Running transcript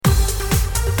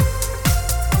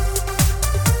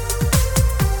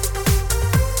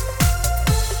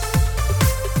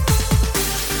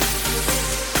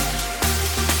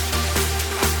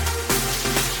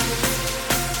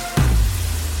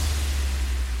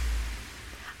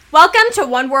Welcome to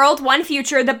One World, One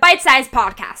Future, the Bite-Sized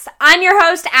Podcast. I'm your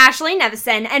host, Ashley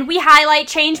Nevison, and we highlight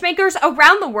changemakers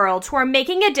around the world who are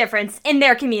making a difference in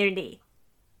their community.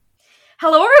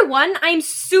 Hello, everyone. I'm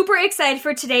super excited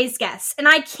for today's guest, and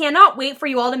I cannot wait for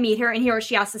you all to meet her and hear what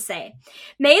she has to say.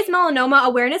 May is Melanoma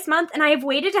Awareness Month, and I have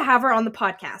waited to have her on the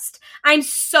podcast. I'm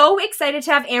so excited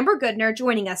to have Amber Goodner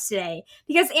joining us today,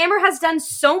 because Amber has done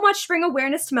so much to bring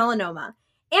awareness to melanoma.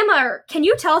 Amber, can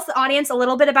you tell us the audience a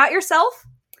little bit about yourself?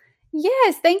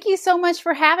 Yes, thank you so much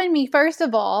for having me. First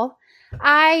of all,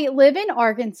 I live in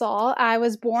Arkansas. I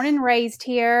was born and raised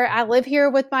here. I live here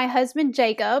with my husband,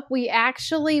 Jacob. We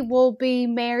actually will be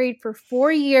married for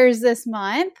 4 years this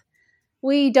month.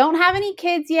 We don't have any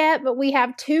kids yet, but we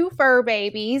have 2 fur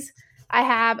babies. I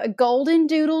have a golden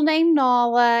doodle named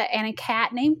Nala and a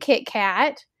cat named Kit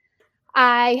Kat.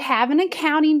 I have an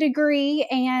accounting degree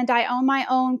and I own my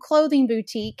own clothing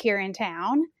boutique here in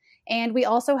town. And we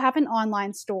also have an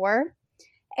online store.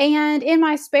 And in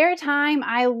my spare time,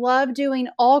 I love doing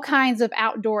all kinds of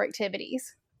outdoor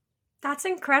activities. That's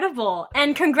incredible.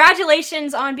 And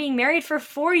congratulations on being married for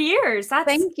 4 years.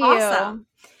 Thank you. Awesome.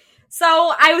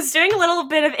 So I was doing a little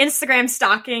bit of Instagram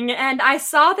stalking, and I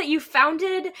saw that you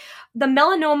founded the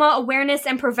Melanoma Awareness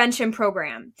and Prevention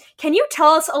Program. Can you tell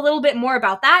us a little bit more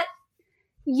about that?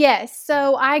 Yes.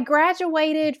 So I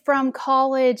graduated from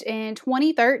college in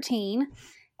 2013.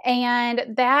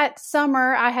 And that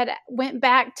summer, I had went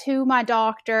back to my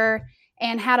doctor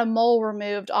and had a mole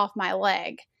removed off my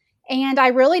leg. And I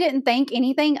really didn't think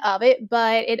anything of it,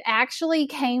 but it actually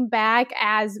came back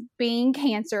as being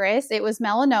cancerous. It was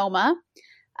melanoma.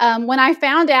 When I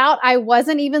found out, I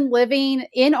wasn't even living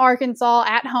in Arkansas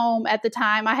at home at the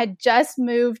time. I had just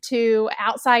moved to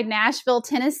outside Nashville,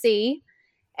 Tennessee.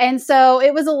 And so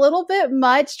it was a little bit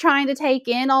much trying to take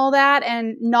in all that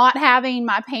and not having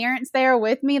my parents there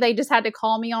with me. They just had to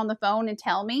call me on the phone and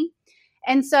tell me.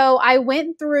 And so I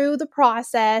went through the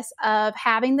process of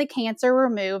having the cancer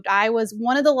removed. I was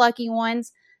one of the lucky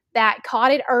ones that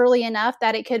caught it early enough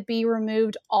that it could be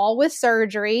removed all with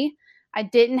surgery. I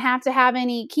didn't have to have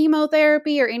any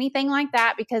chemotherapy or anything like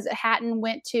that because it hadn't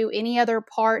went to any other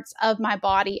parts of my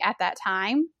body at that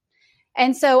time.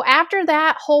 And so after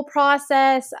that whole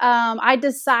process, I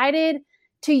decided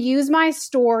to use my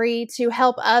story to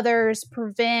help others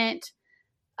prevent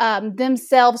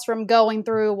themselves from going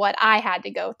through what I had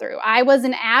to go through. I was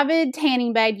an avid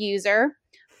tanning bed user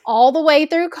all the way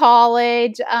through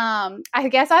college. I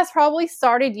guess I probably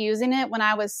started using it when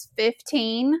I was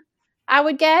 15, I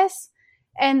would guess.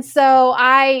 And so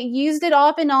I used it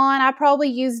off and on. I probably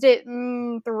used it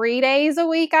 3 days a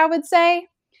week, I would say.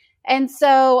 And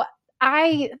so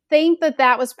I think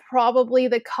that was probably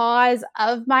the cause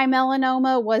of my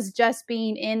melanoma, was just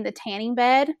being in the tanning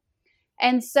bed.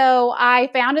 And so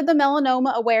I founded the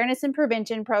Melanoma Awareness and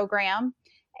Prevention Program.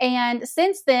 And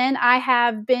since then, I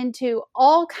have been to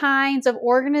all kinds of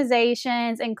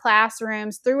organizations and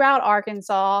classrooms throughout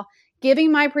Arkansas,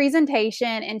 giving my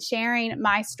presentation and sharing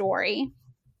my story.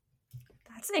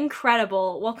 That's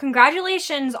incredible. Well,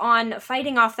 congratulations on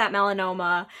fighting off that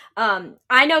melanoma.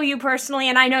 I know you personally,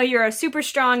 and I know you're a super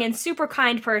strong and super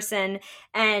kind person,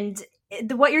 and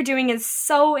what you're doing is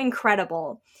so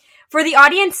incredible. For the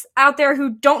audience out there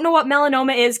who don't know what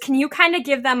melanoma is, can you kind of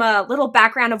give them a little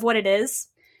background of what it is?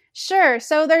 Sure.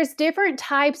 So there's different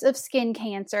types of skin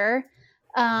cancer.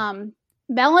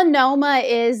 Melanoma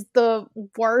is the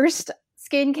worst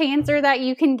skin cancer that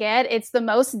you can get. It's the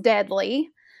most deadly.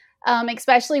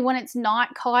 Especially when it's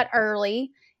not caught early.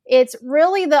 It's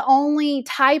really the only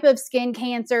type of skin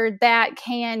cancer that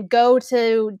can go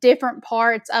to different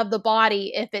parts of the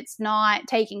body if it's not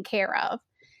taken care of.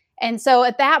 And so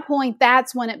at that point,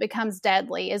 that's when it becomes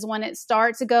deadly, is when it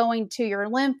starts going to your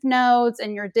lymph nodes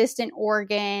and your distant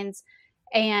organs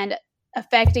and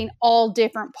affecting all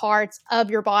different parts of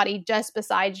your body just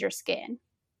besides your skin.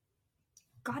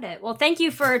 Got it. Well, thank you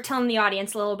for telling the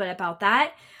audience a little bit about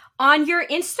that. On your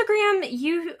Instagram,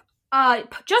 you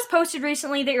just posted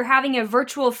recently that you're having a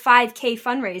virtual 5K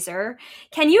fundraiser.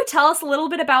 Can you tell us a little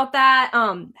bit about that?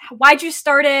 Why'd you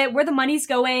start it? Where the money's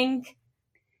going?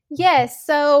 Yes.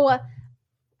 So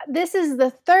this is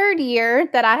the 3rd year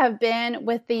that I have been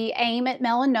with the Aim at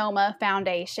Melanoma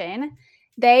Foundation.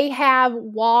 They have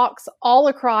walks all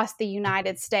across the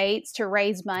United States to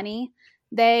raise money.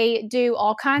 They do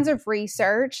all kinds of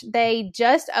research. They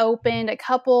just opened a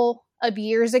couple of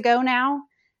years ago now,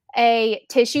 a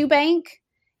tissue bank.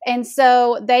 And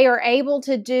so they are able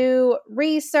to do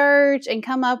research and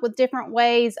come up with different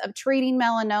ways of treating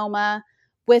melanoma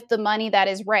with the money that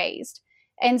is raised.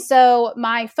 And so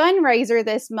my fundraiser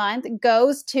this month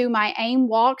goes to my AIM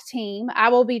Walk team. I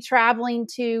will be traveling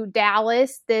to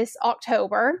Dallas this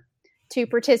October to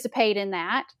participate in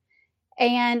that.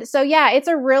 And so, yeah, it's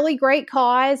a really great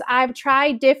cause. I've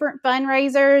tried different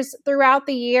fundraisers throughout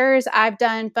the years. I've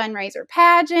done fundraiser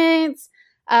pageants.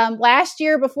 Last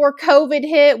year, before COVID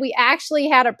hit, we actually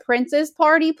had a princess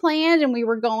party planned, and we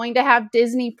were going to have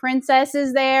Disney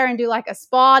princesses there and do like a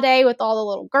spa day with all the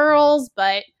little girls,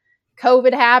 but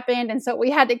COVID happened, and so we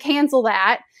had to cancel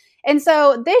that. And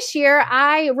so this year,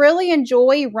 I really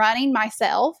enjoy running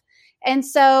myself. And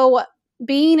so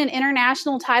being an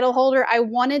international title holder, I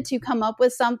wanted to come up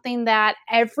with something that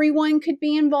everyone could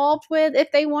be involved with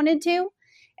if they wanted to.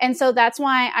 And so that's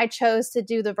why I chose to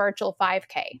do the virtual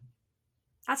 5K.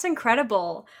 That's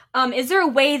incredible. Is there a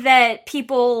way that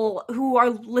people who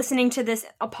are listening to this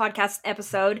podcast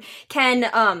episode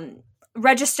can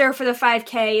register for the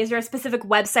 5K? Is there a specific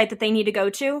website that they need to go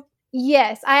to?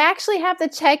 Yes, I actually have to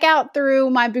check out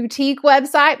through my boutique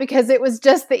website because it was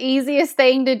just the easiest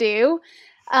thing to do.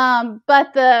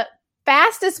 But the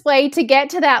fastest way to get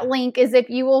to that link is if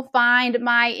you will find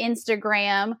my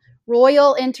Instagram,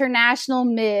 Royal International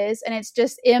Ms., and it's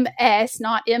just MS,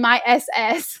 not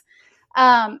MISS.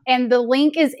 And the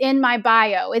link is in my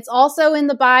bio. It's also in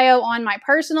the bio on my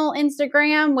personal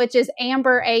Instagram, which is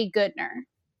Amber A. Goodner.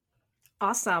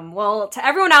 Awesome. Well, to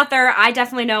everyone out there, I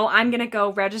definitely know I'm going to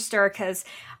go register because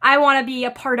I want to be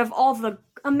a part of all the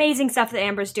amazing stuff that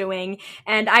Amber's doing.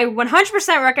 And I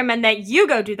 100% recommend that you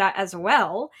go do that as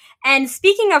well. And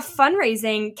speaking of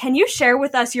fundraising, can you share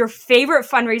with us your favorite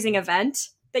fundraising event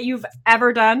that you've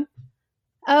ever done?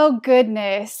 Oh,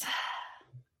 goodness.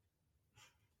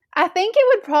 I think it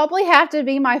would probably have to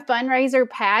be my fundraiser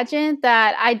pageant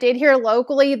that I did here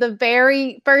locally the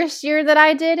very first year that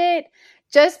I did it,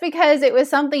 just because it was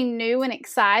something new and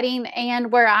exciting.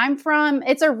 And where I'm from,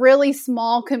 it's a really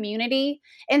small community.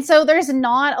 And so there's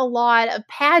not a lot of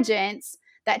pageants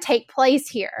that take place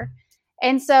here.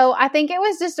 And so I think it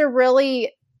was just a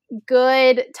really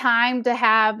good time to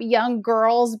have young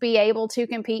girls be able to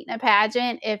compete in a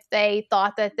pageant if they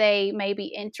thought that they may be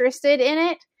interested in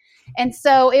it. And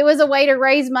so it was a way to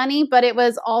raise money, but it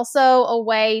was also a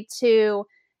way to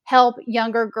help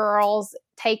younger girls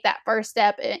take that first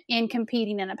step in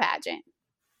competing in a pageant.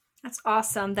 That's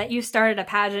awesome that you started a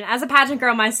pageant. As a pageant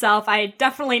girl myself, I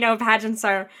definitely know pageants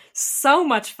are so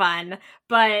much fun.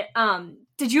 But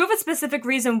did you have a specific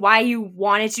reason why you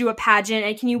wanted to do a pageant?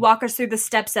 And can you walk us through the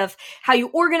steps of how you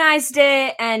organized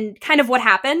it and kind of what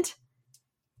happened?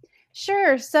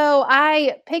 Sure. So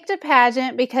I picked a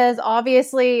pageant because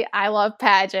obviously I love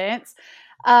pageants.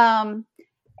 And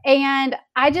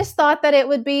I just thought that it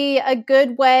would be a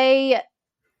good way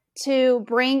to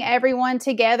bring everyone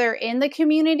together in the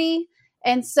community.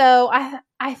 And so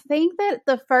I think that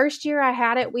the first year I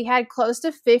had it, we had close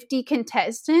to 50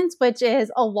 contestants, which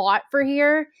is a lot for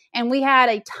here. And we had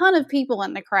a ton of people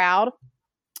in the crowd.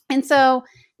 And so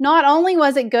not only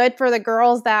was it good for the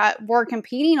girls that were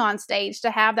competing on stage to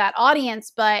have that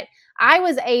audience, but I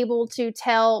was able to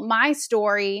tell my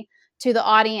story to the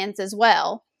audience as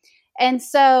well. And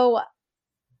so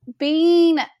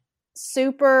being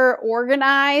super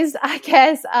organized, I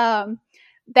guess,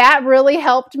 that really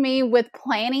helped me with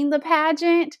planning the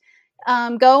pageant.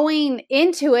 Going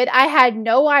into it, I had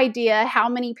no idea how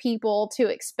many people to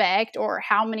expect or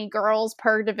how many girls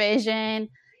per division.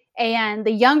 And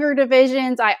the younger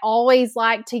divisions, I always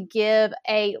like to give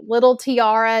a little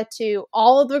tiara to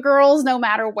all of the girls, no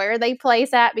matter where they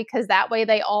place at, because that way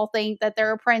they all think that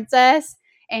they're a princess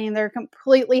and they're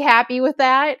completely happy with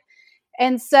that.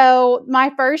 And so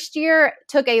my first year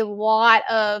took a lot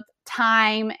of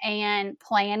time and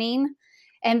planning.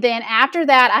 And then after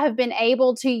that, I have been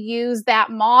able to use that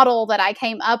model that I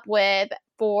came up with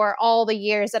for all the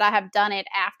years that I have done it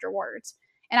afterwards.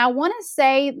 And I want to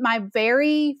say my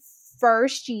very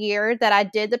first year that I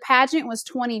did the pageant was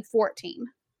 2014.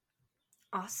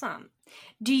 Awesome.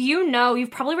 Do you know,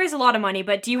 you've probably raised a lot of money,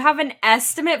 but do you have an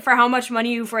estimate for how much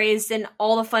money you've raised in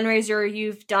all the fundraiser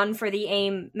you've done for the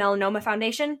AIM Melanoma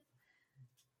Foundation?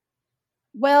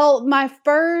 Well, my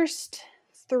first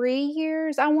 3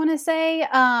 years, I want to say,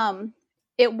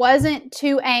 it wasn't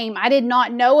to AIM. I did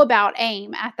not know about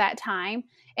AIM at that time.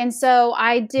 And so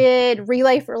I did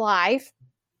Relay for Life.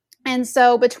 And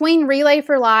so between Relay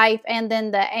for Life and then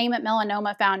the AIM at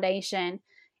Melanoma Foundation,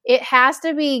 it has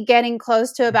to be getting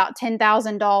close to about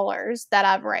 $10,000 that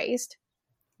I've raised.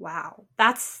 Wow.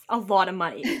 That's a lot of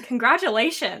money.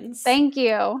 Congratulations. Thank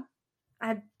you.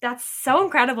 That's so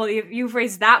incredible. You've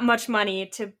raised that much money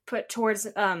to put towards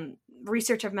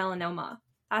research of melanoma.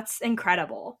 That's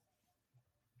incredible.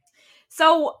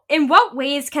 So, in what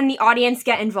ways can the audience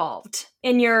get involved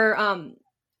in your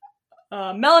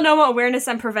melanoma awareness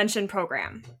and prevention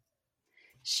program?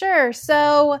 Sure.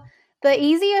 So, the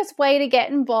easiest way to get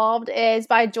involved is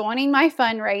by joining my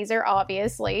fundraiser,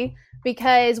 obviously,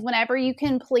 because whenever you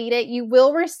complete it, you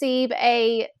will receive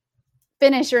a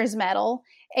finisher's medal,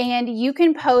 and you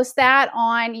can post that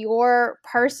on your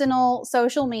personal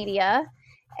social media.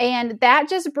 And that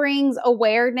just brings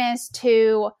awareness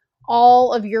to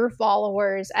all of your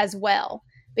followers as well,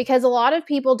 because a lot of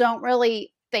people don't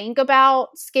really think about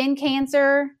skin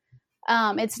cancer.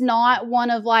 It's not one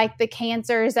of like the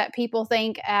cancers that people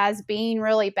think as being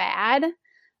really bad,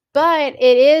 but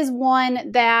it is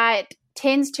one that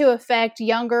tends to affect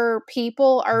younger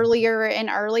people earlier and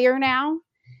earlier now.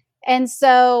 And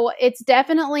so it's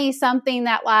definitely something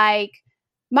that like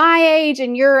my age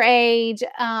and your age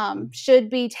should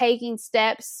be taking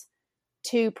steps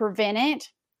to prevent it.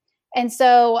 And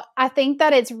so I think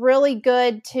that it's really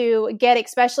good to get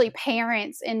especially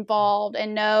parents involved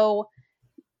and know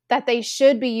that they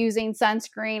should be using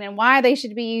sunscreen and why they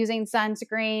should be using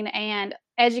sunscreen, and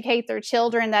educate their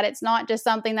children that it's not just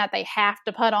something that they have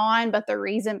to put on, but the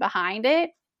reason behind it.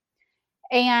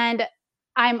 And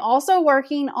I'm also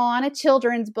working on a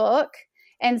children's book.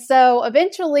 And so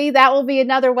eventually that will be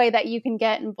another way that you can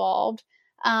get involved.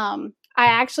 I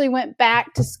actually went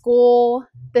back to school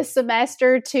this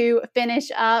semester to finish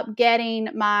up getting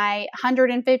my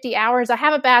 150 hours. I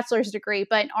have a bachelor's degree,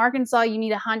 but in Arkansas, you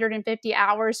need 150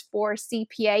 hours for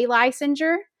CPA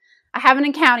licensure. I have an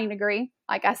accounting degree,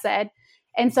 like I said.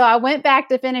 And so I went back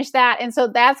to finish that. And so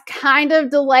that's kind of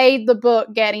delayed the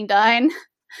book getting done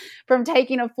from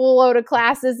taking a full load of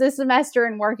classes this semester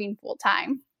and working full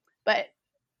time. But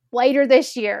later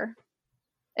this year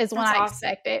is when I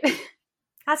expect it.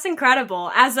 That's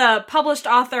incredible. As a published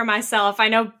author myself, I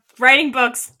know writing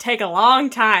books take a long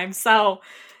time. So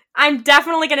I'm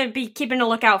definitely going to be keeping a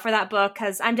lookout for that book,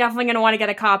 because I'm definitely going to want to get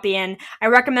a copy. And I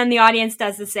recommend the audience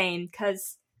does the same,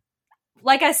 because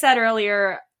like I said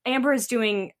earlier, Amber is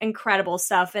doing incredible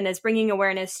stuff and is bringing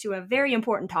awareness to a very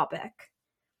important topic.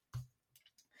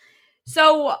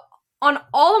 So on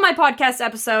all of my podcast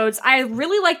episodes, I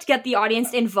really like to get the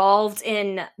audience involved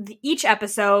in each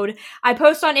episode. I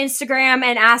post on Instagram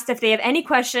and asked if they have any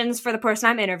questions for the person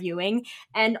I'm interviewing.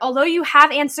 And although you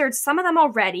have answered some of them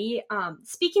already,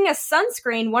 speaking of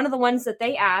sunscreen, one of the ones that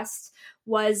they asked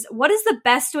was, what is the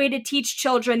best way to teach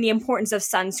children the importance of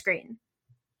sunscreen?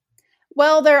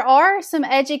 Well, there are some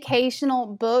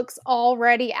educational books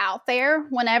already out there.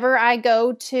 Whenever I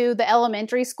go to the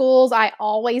elementary schools, I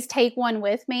always take one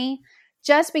with me,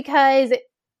 just because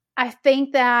I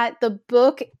think that the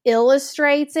book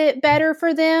illustrates it better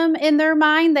for them in their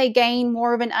mind. They gain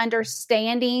more of an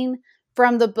understanding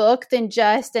from the book than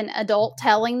just an adult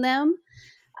telling them.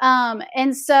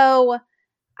 And so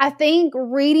I think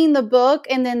reading the book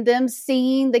and then them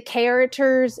seeing the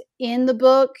characters in the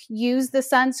book use the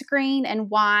sunscreen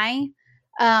and why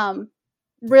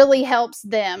really helps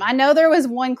them. I know there was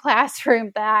one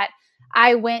classroom that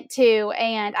I went to,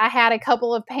 and I had a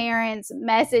couple of parents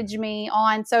message me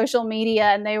on social media,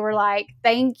 and they were like,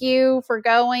 thank you for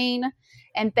going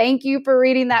and thank you for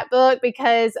reading that book,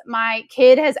 because my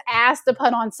kid has asked to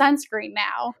put on sunscreen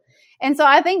now. And so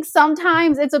I think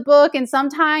sometimes it's a book and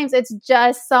sometimes it's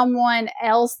just someone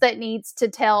else that needs to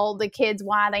tell the kids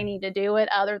why they need to do it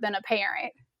other than a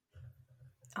parent.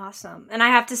 Awesome. And I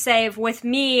have to say, with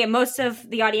me, most of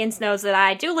the audience knows that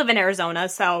I do live in Arizona,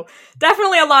 so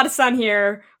definitely a lot of sun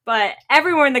here. But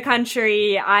everywhere in the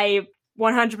country, I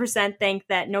 100% think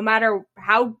that no matter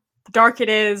how dark it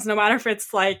is, no matter if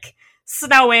it's like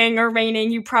snowing or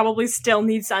raining, you probably still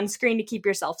need sunscreen to keep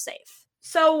yourself safe.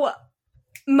 So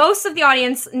most of the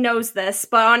audience knows this,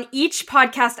 but on each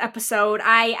podcast episode,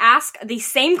 I ask the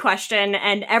same question,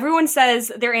 and everyone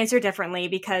says their answer differently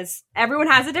because everyone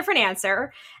has a different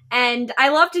answer. And I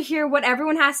love to hear what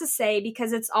everyone has to say,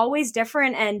 because it's always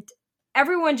different, and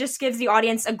everyone just gives the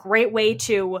audience a great way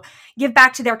to give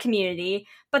back to their community.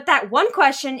 But that one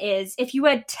question is, if you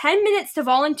had 10 minutes to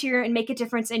volunteer and make a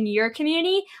difference in your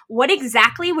community, what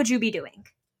exactly would you be doing?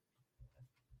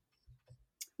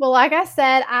 Well, like I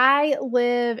said, I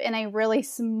live in a really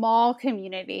small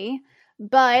community,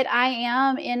 but I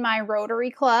am in my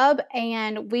Rotary Club,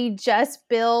 and we just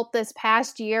built this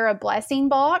past year a blessing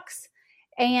box,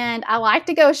 and I like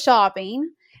to go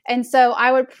shopping. And so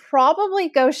I would probably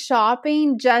go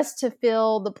shopping just to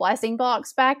fill the blessing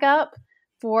box back up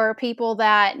for people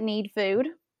that need food.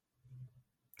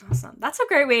 Awesome. That's a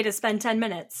great way to spend 10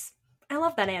 minutes. I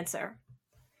love that answer.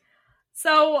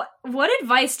 So, what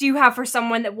advice do you have for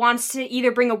someone that wants to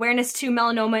either bring awareness to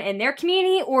melanoma in their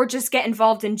community or just get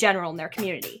involved in general in their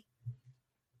community?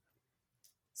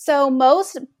 So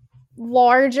most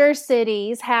larger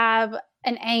cities have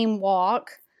an AIM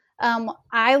walk.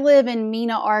 I live in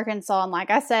Mena, Arkansas, and like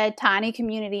I said, tiny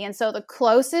community. And so the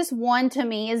closest one to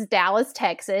me is Dallas,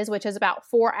 Texas, which is about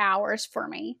 4 hours for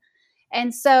me.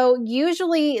 And so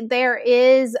usually there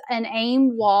is an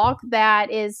AIM walk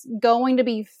that is going to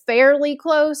be fairly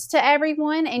close to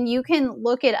everyone. And you can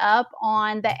look it up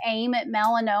on the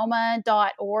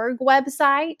aimatmelanoma.org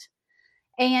website.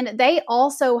 And they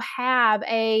also have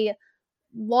a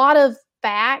lot of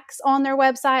facts on their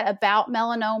website about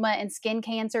melanoma and skin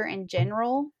cancer in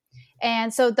general.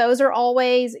 And so those are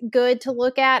always good to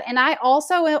look at. And I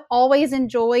also always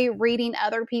enjoy reading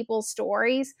other people's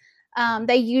stories.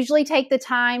 They usually take the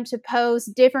time to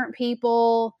post different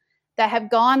people that have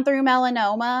gone through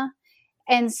melanoma.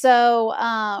 And so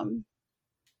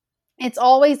it's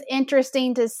always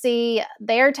interesting to see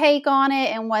their take on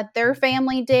it and what their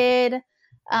family did,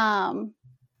 and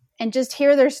just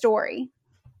hear their story.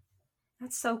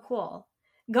 That's so cool.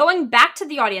 Going back to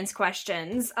the audience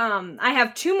questions, I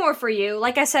have 2 more for you.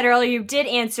 Like I said earlier, you did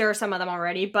answer some of them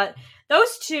already, but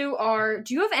those 2 are,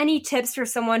 do you have any tips for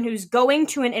someone who's going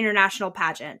to an international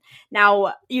pageant?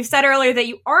 Now, you said earlier that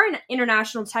you are an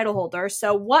international title holder,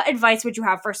 so what advice would you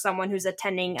have for someone who's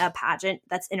attending a pageant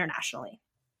that's internationally?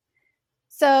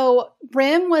 So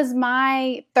RIM was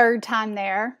my 3rd time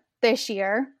there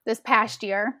this past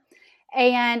year.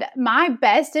 And my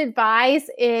best advice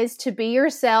is to be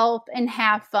yourself and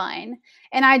have fun.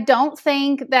 And I don't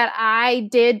think that I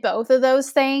did both of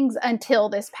those things until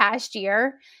this past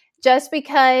year, just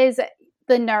because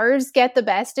the nerves get the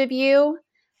best of you.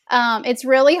 It's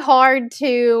really hard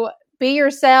to be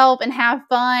yourself and have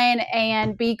fun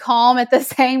and be calm at the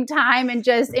same time and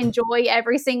just enjoy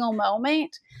every single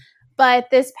moment. But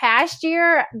this past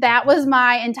year, that was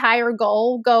my entire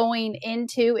goal going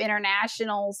into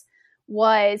internationals,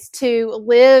 was to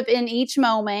live in each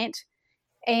moment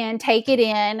and take it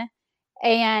in,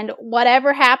 and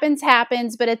whatever happens,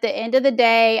 happens. But at the end of the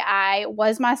day, I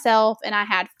was myself and I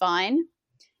had fun.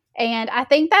 And I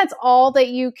think that's all that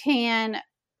you can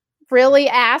really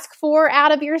ask for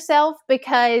out of yourself,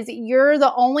 because you're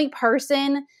the only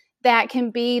person that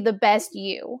can be the best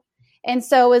you. And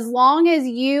so as long as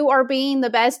you are being the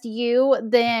best you,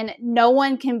 then no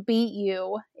one can beat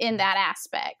you in that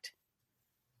aspect.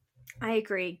 I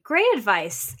agree. Great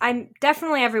advice. I'm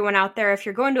definitely, everyone out there, if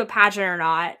you're going to a pageant or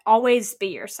not, always be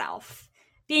yourself.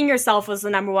 Being yourself was the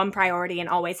number 1 priority, and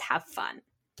always have fun.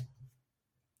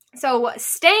 So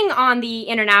staying on the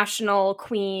international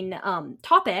queen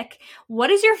topic, what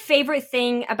is your favorite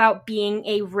thing about being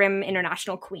a RIM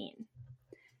international queen?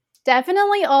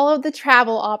 Definitely all of the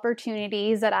travel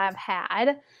opportunities that I've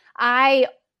had. I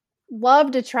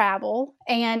love to travel.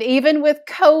 And even with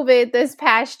COVID this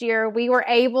past year, we were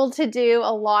able to do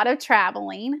a lot of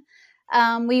traveling.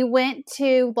 We went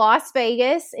to Las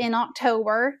Vegas in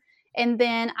October, and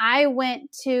then I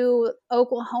went to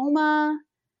Oklahoma,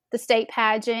 the state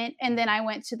pageant, and then I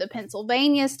went to the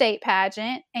Pennsylvania state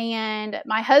pageant, and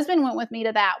my husband went with me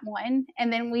to that one.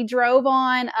 And then we drove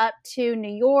on up to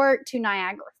New York, to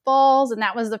Niagara Falls, and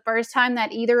that was the first time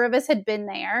that either of us had been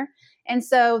there. And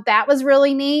so that was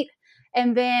really neat.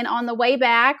 And then on the way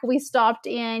back, we stopped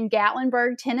in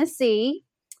Gatlinburg, Tennessee,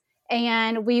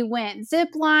 and we went zip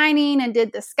lining and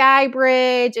did the Sky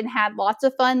Bridge and had lots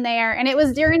of fun there. And it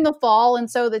was during the fall, and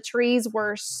so the trees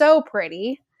were so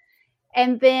pretty.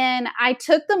 And then I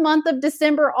took the month of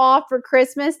December off for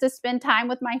Christmas to spend time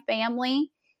with my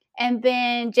family. And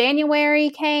then January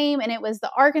came, and it was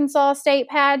the Arkansas state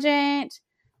pageant,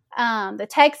 the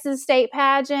Texas state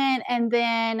pageant, and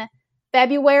then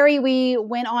February, we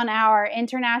went on our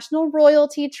international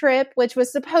royalty trip, which was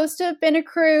supposed to have been a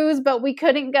cruise, but we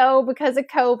couldn't go because of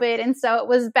COVID. And so it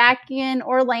was back in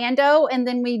Orlando. And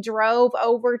then we drove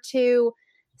over to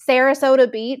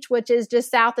Sarasota Beach, which is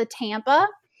just south of Tampa.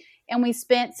 And we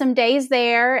spent some days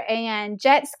there and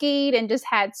jet skied and just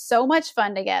had so much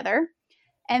fun together.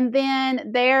 And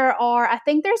then I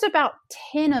think there's about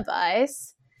 10 of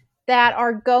us that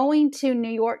are going to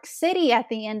New York City at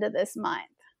the end of this month.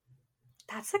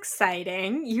 That's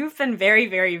exciting. You've been very,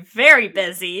 very, very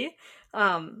busy.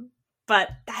 But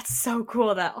that's so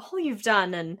cool that all you've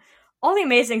done and all the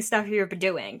amazing stuff you've been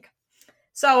doing.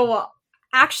 So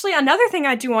actually, another thing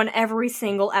I do on every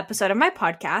single episode of my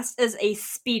podcast is a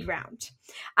speed round.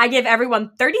 I give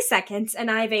everyone 30 seconds,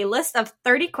 and I have a list of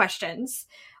 30 questions.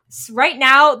 So right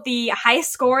now, the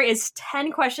highest score is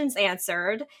 10 questions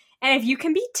answered. And if you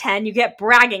can beat 10, you get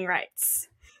bragging rights.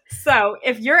 So,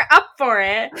 if you're up for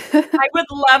it, I would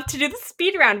love to do the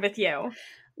speed round with you.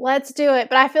 Let's do it.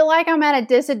 But I feel like I'm at a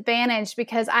disadvantage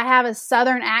because I have a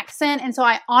Southern accent, and so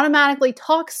I automatically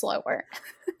talk slower.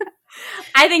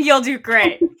 I think you'll do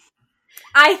great.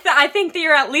 I think that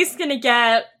you're at least going to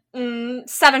get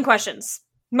 7 questions.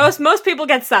 Most people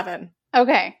get 7.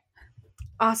 Okay.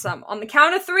 Awesome. On the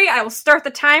count of 3, I will start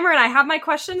the timer, and I have my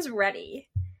questions ready.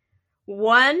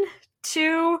 1,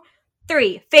 2,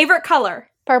 3. Favorite color?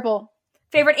 Purple.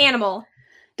 Favorite animal?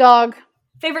 Dog.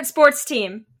 Favorite sports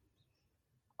team?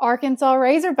 Arkansas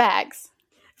Razorbacks.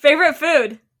 Favorite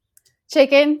food?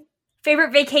 Chicken.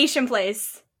 Favorite vacation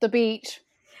place? The beach.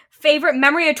 Favorite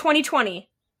memory of 2020?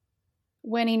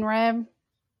 Winning rib.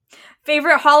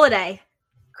 Favorite holiday?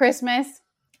 Christmas.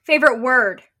 Favorite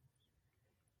word?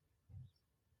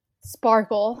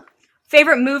 Sparkle.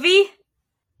 Favorite movie?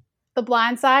 The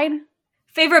Blind Side.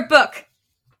 Favorite book?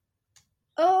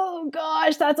 Oh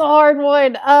gosh, that's a hard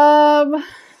one.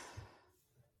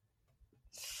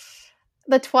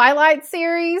 The Twilight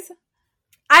series.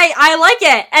 I like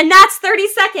it. And that's 30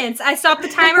 seconds. I stopped the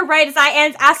timer right as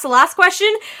I asked the last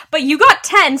question, but you got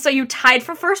 10, so you tied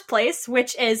for first place,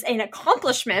 which is an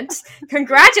accomplishment.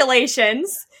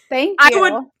 Congratulations. Thank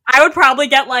you. I would probably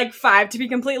get like 5, to be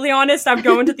completely honest. I'm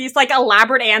going to these like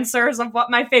elaborate answers of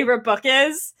what my favorite book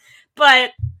is.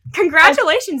 But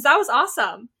congratulations. That was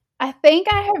awesome. I think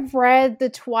I have read the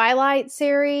Twilight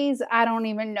series. I don't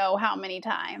even know how many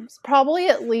times. Probably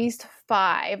at least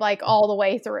 5, like all the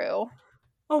way through.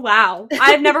 Oh, wow.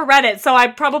 I've never read it, so I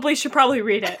should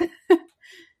read it.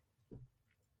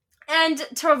 And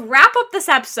to wrap up this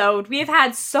episode, we've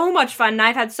had so much fun, and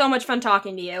I've had so much fun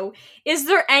talking to you. Is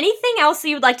there anything else that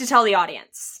you would like to tell the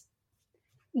audience?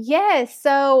 Yes.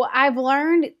 So I've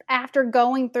learned after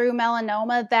going through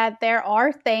melanoma that there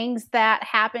are things that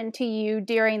happen to you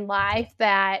during life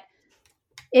that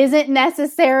isn't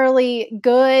necessarily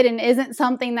good and isn't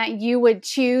something that you would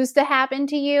choose to happen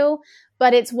to you,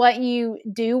 but it's what you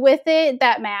do with it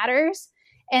that matters.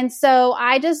 And so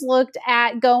I just looked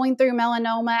at going through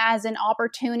melanoma as an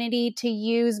opportunity to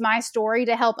use my story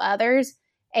to help others.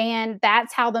 And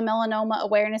that's how the Melanoma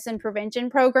Awareness and Prevention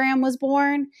Program was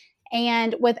born.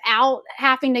 And without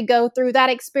having to go through that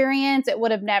experience, it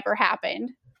would have never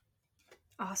happened.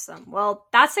 Awesome. Well,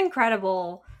 that's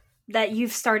incredible that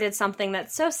you've started something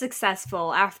that's so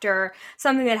successful after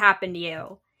something that happened to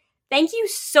you. Thank you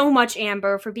so much,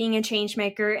 Amber, for being a change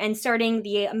maker and starting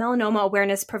the Melanoma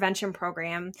Awareness Prevention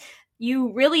Program.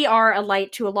 You really are a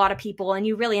light to a lot of people, and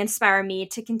you really inspire me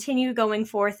to continue going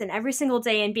forth in every single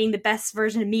day and being the best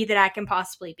version of me that I can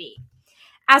possibly be.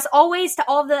 As always, to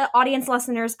all the audience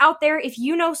listeners out there, if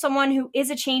you know someone who is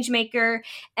a change maker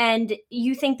and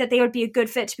you think that they would be a good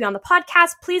fit to be on the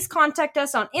podcast, please contact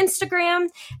us on Instagram,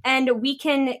 and we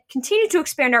can continue to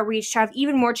expand our reach to have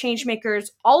even more change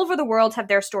makers all over the world have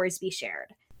their stories be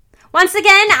shared. Once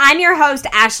again, I'm your host,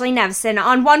 Ashley Nevison,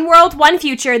 on One World, One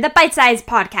Future, the Bite Size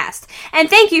Podcast. And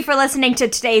thank you for listening to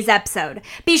today's episode.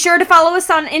 Be sure to follow us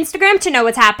on Instagram to know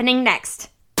what's happening next.